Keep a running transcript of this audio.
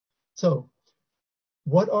So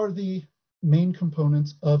what are the main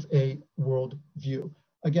components of a worldview?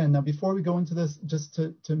 Again, now before we go into this, just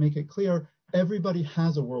to make it clear, everybody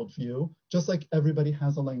has a worldview, just like everybody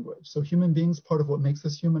has a language. So human beings, part of what makes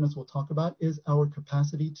us human, as we'll talk about, is our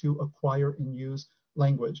capacity to acquire and use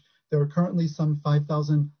language. There are currently some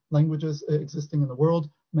 5,000 languages existing in the world.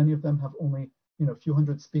 Many of them have only a few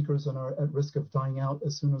hundred speakers and are at risk of dying out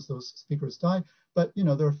as soon as those speakers die. But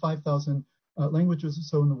there are 5,000 languages or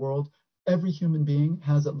so in the world. Every human being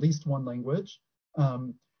has at least one language.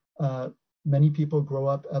 Many people grow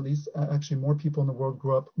up, actually more people in the world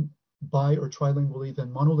grow up bi or trilingually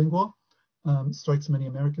than monolingual. Strikes many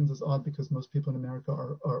Americans as odd because most people in America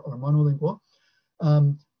are monolingual.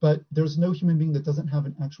 But there's no human being that doesn't have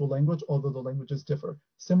an actual language, although the languages differ.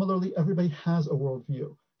 Similarly, everybody has a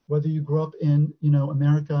worldview. Whether you grew up in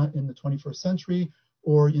America in the 21st century,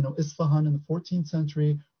 or Isfahan in the 14th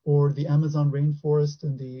century, or the Amazon rainforest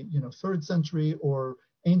in the 3rd century, or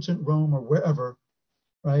ancient Rome, or wherever,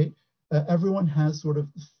 right? Everyone has sort of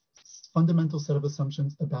fundamental set of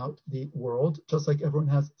assumptions about the world, just like everyone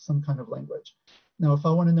has some kind of language. Now, if I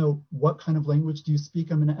want to know what kind of language do you speak,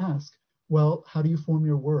 I'm going to ask, well, how do you form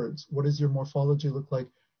your words? What does your morphology look like?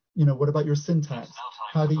 What about your syntax?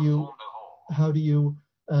 How do you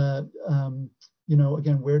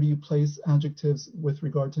again, where do you place adjectives with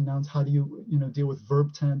regard to nouns? How do you, deal with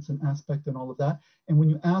verb tense and aspect and all of that? And when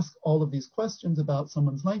you ask all of these questions about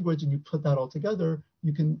someone's language and you put that all together,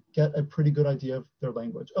 you can get a pretty good idea of their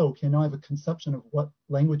language. Oh, okay, now I have a conception of what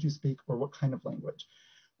language you speak or what kind of language.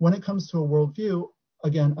 When it comes to a worldview,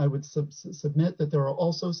 again, I would submit that there are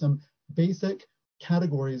also some basic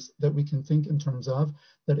categories that we can think in terms of,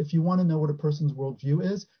 that if you want to know what a person's worldview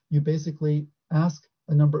is, you basically ask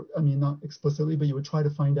a number, not explicitly, but you would try to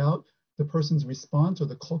find out the person's response or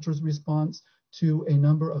the culture's response to a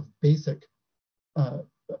number of basic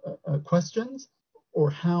questions, or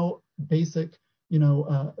how basic,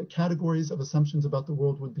 categories of assumptions about the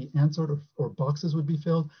world would be answered, or boxes would be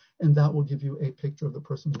filled, and that will give you a picture of the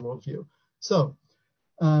person's worldview. So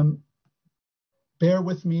bear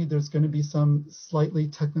with me, there's going to be some slightly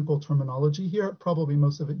technical terminology here. Probably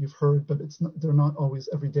most of it you've heard, but they're not always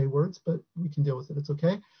everyday words, but we can deal with it, it's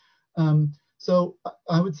okay. So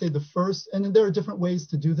I would say the first, and there are different ways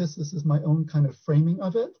to do this. This is my own kind of framing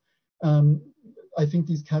of it. I think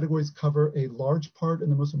these categories cover a large part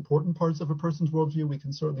and the most important parts of a person's worldview. We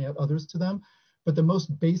can certainly add others to them, but the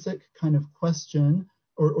most basic kind of question,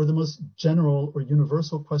 or the most general or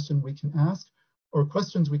universal question we can ask, or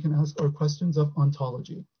questions we can ask, are questions of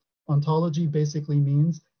ontology. Ontology basically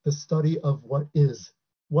means the study of what is,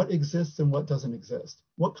 what exists and what doesn't exist.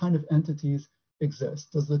 What kind of entities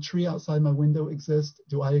exist? Does the tree outside my window exist?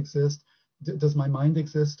 Do I exist? Does my mind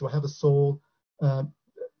exist? Do I have a soul?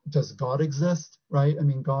 Does God exist, right?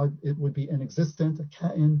 God, it would be an existent, a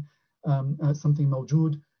ka'in, something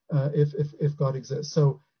mawjood, if God exists.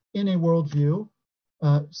 So in a worldview,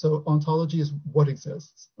 so ontology is what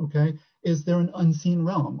exists, okay? Is there an unseen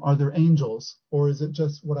realm? Are there angels? Or is it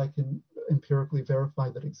just what I can empirically verify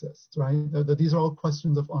that exists, right? These are all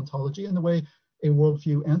questions of ontology, and the way a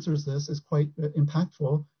worldview answers this is quite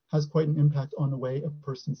impactful, has quite an impact on the way a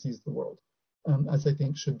person sees the world, as I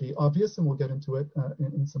think should be obvious, and we'll get into it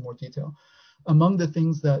in some more detail. Among the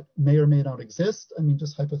things that may or may not exist,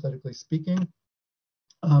 just hypothetically speaking,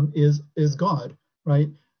 is God, right?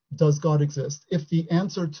 Does God exist? If the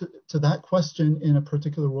answer to that question in a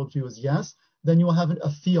particular worldview is yes, then you will have a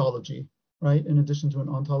theology, right, in addition to an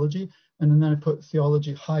ontology. And then I put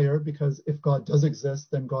theology higher, because if God does exist,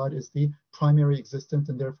 then God is the primary existent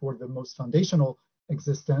and therefore the most foundational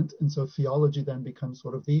existent. And so theology then becomes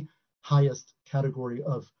sort of the highest category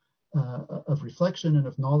of reflection and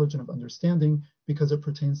of knowledge and of understanding, because it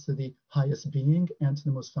pertains to the highest being and to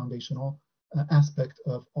the most foundational aspect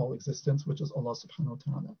of all existence, which is Allah subhanahu wa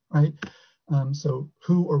ta'ala, right? So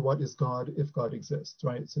who or what is God if God exists,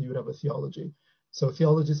 right? So you would have a theology. So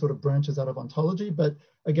theology sort of branches out of ontology, but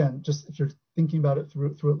again, just if you're thinking about it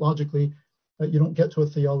through it logically, you don't get to a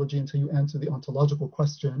theology until you answer the ontological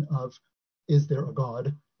question of, is there a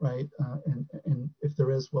God, right? And if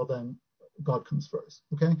there is, well then God comes first,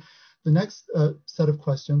 okay? The next set of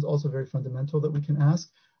questions, also very fundamental, that we can ask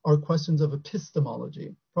are questions of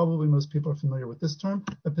epistemology. Probably most people are familiar with this term,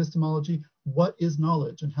 epistemology. What is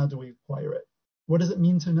knowledge and how do we acquire it? What does it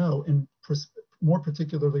mean to know? And more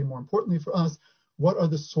particularly, more importantly for us, what are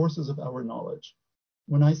the sources of our knowledge?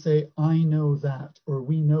 When I say I know that, or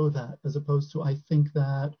we know that, as opposed to I think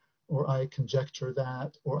that, or I conjecture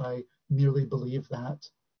that, or I merely believe that,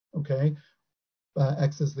 okay?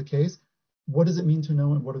 X is the case. What does it mean to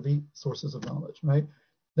know, and what are the sources of knowledge, right?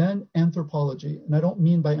 Then anthropology, and I don't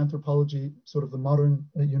mean by anthropology sort of the modern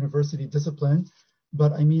university discipline,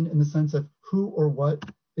 but I mean in the sense of who or what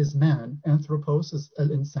is man. Anthropos is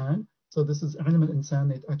al-insan. So this is ilm al-insan.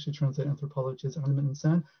 They actually translate anthropology as ilm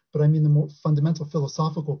al-insan, but I mean the more fundamental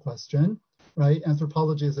philosophical question, right?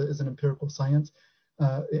 Anthropology is an empirical science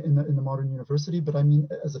in the modern university, but I mean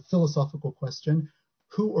as a philosophical question,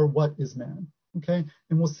 who or what is man? Okay,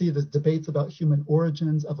 and we'll see the debates about human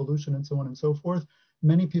origins, evolution, and so on and so forth.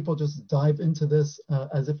 Many people just dive into this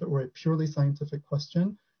as if it were a purely scientific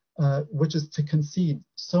question, which is to concede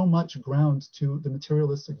so much ground to the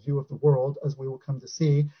materialistic view of the world, as we will come to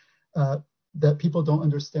see, that people don't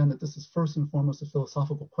understand that this is first and foremost a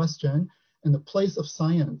philosophical question, and the place of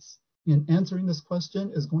science in answering this question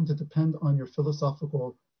is going to depend on your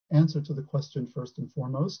philosophical answer to the question first and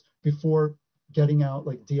foremost, before getting out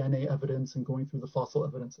like DNA evidence and going through the fossil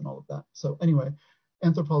evidence and all of that. So anyway,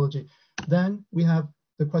 anthropology. Then we have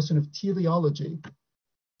the question of teleology.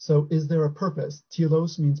 So is there a purpose?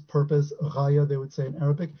 Telos means purpose, ghaya they would say in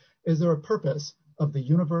Arabic. Is there a purpose of the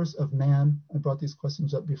universe, of man? I brought these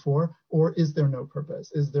questions up before. Or is there no purpose?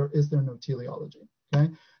 Is there no teleology? Okay.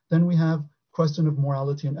 Then we have question of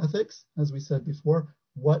morality and ethics. As we said before,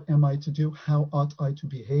 what am I to do? How ought I to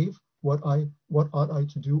behave? What ought I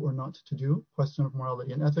to do or not to do? Question of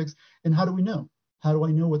morality and ethics. And how do we know? How do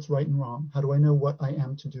I know what's right and wrong? How do I know what I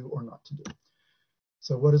am to do or not to do?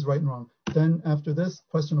 So what is right and wrong? Then after this,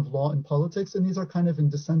 question of law and politics. And these are kind of in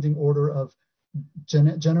descending order of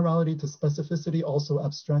generality to specificity, also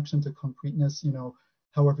abstraction to concreteness,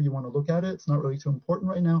 however you want to look at it. It's not really too important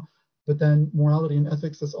right now. But then morality and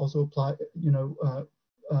ethics is also apply,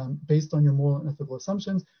 based on your moral and ethical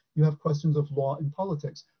assumptions. You have questions of law and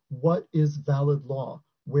politics. What is valid law?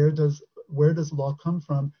 Where does law come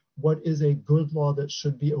from? What is a good law that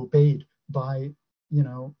should be obeyed by,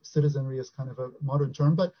 citizenry is kind of a modern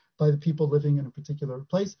term, but by the people living in a particular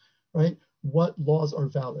place, right? What laws are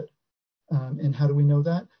valid? And how do we know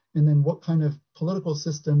that? And then what kind of political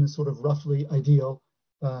system is sort of roughly ideal,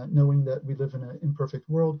 knowing that we live in an imperfect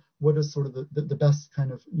world? What is sort of the best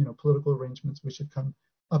kind of, political arrangements we should come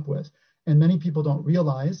up with? And many people don't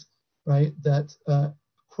realize, right, that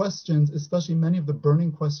questions, especially many of the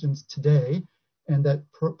burning questions today, and that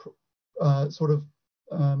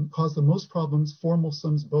cause the most problems for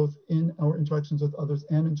Muslims, both in our interactions with others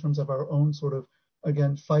and in terms of our own sort of,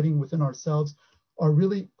 again, fighting within ourselves, are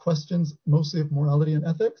really questions mostly of morality and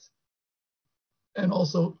ethics, and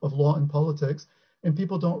also of law and politics. And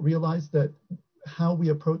people don't realize that how we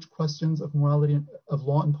approach questions of morality and of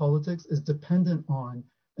law and politics is dependent on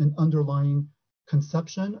an underlying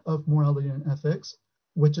conception of morality and ethics,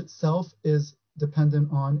 which itself is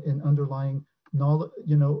dependent on an underlying knowledge,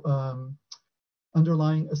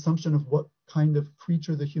 underlying assumption of what kind of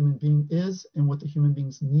creature the human being is and what the human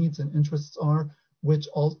being's needs and interests are, which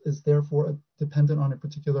all is therefore dependent on a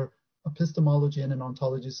particular epistemology and an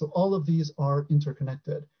ontology. So all of these are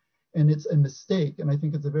interconnected. And it's a mistake, and I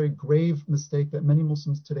think it's a very grave mistake that many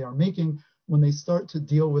Muslims today are making when they start to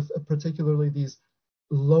deal with particularly these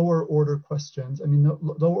lower order questions. I mean,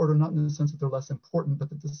 lower order not in the sense that they're less important,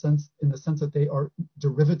 but in the sense that they are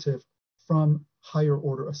derivative from higher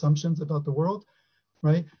order assumptions about the world,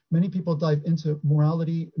 right? Many people dive into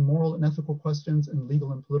morality, moral and ethical questions, and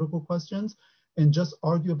legal and political questions, and just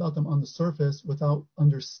argue about them on the surface without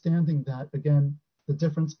understanding that, again, the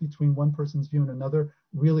difference between one person's view and another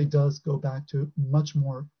really does go back to much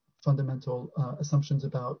more fundamental assumptions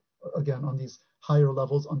about, again, on these higher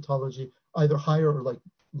levels, ontology, either higher or like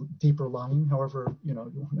deeper lying, however, you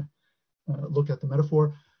want to look at the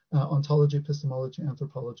metaphor, ontology, epistemology,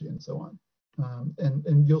 anthropology, and so on.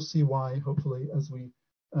 And you'll see why, hopefully, as we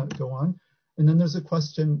go on. And then there's a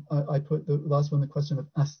question, I put the last one, the question of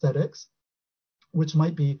aesthetics, which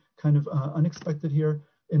might be kind of unexpected here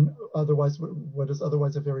in otherwise what is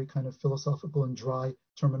otherwise a very kind of philosophical and dry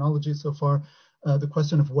terminology so far. The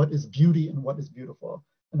question of what is beauty and what is beautiful.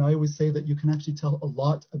 And I always say that you can actually tell a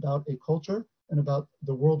lot about a culture and about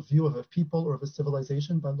the worldview of a people or of a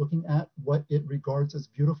civilization by looking at what it regards as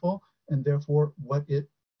beautiful and therefore what it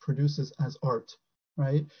produces as art,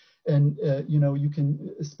 right? And you can,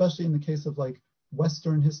 especially in the case of like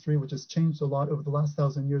Western history, which has changed a lot over the last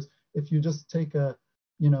 1,000 years, if you just take an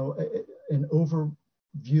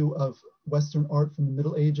overview of Western art from the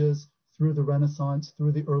Middle Ages through the Renaissance,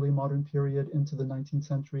 through the early modern period into the 19th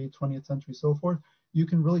century, 20th century, so forth, you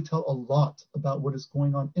can really tell a lot about what is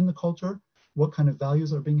going on in the culture, what kind of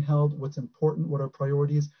values are being held, what's important, what are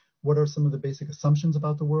priorities, what are some of the basic assumptions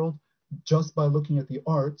about the world, just by looking at the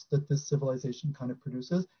art that this civilization kind of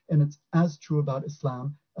produces. And it's as true about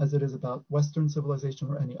Islam as it is about Western civilization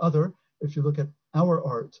or any other. If you look at our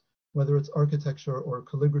art, whether it's architecture or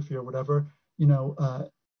calligraphy or whatever,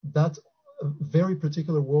 that's a very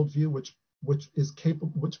particular worldview which is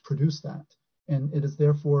capable, which produced that, and it is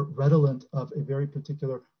therefore redolent of a very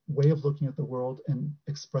particular way of looking at the world and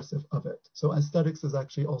expressive of it. So aesthetics is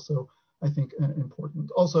actually also, I think,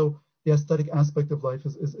 important. Also, the aesthetic aspect of life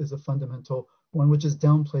is a fundamental one, which is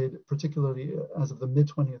downplayed, particularly as of the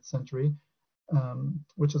mid-20th century,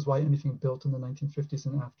 which is why anything built in the 1950s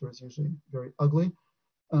and after is usually very ugly.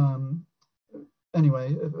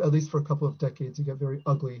 Anyway, at least for a couple of decades, you get very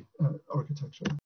ugly architecture.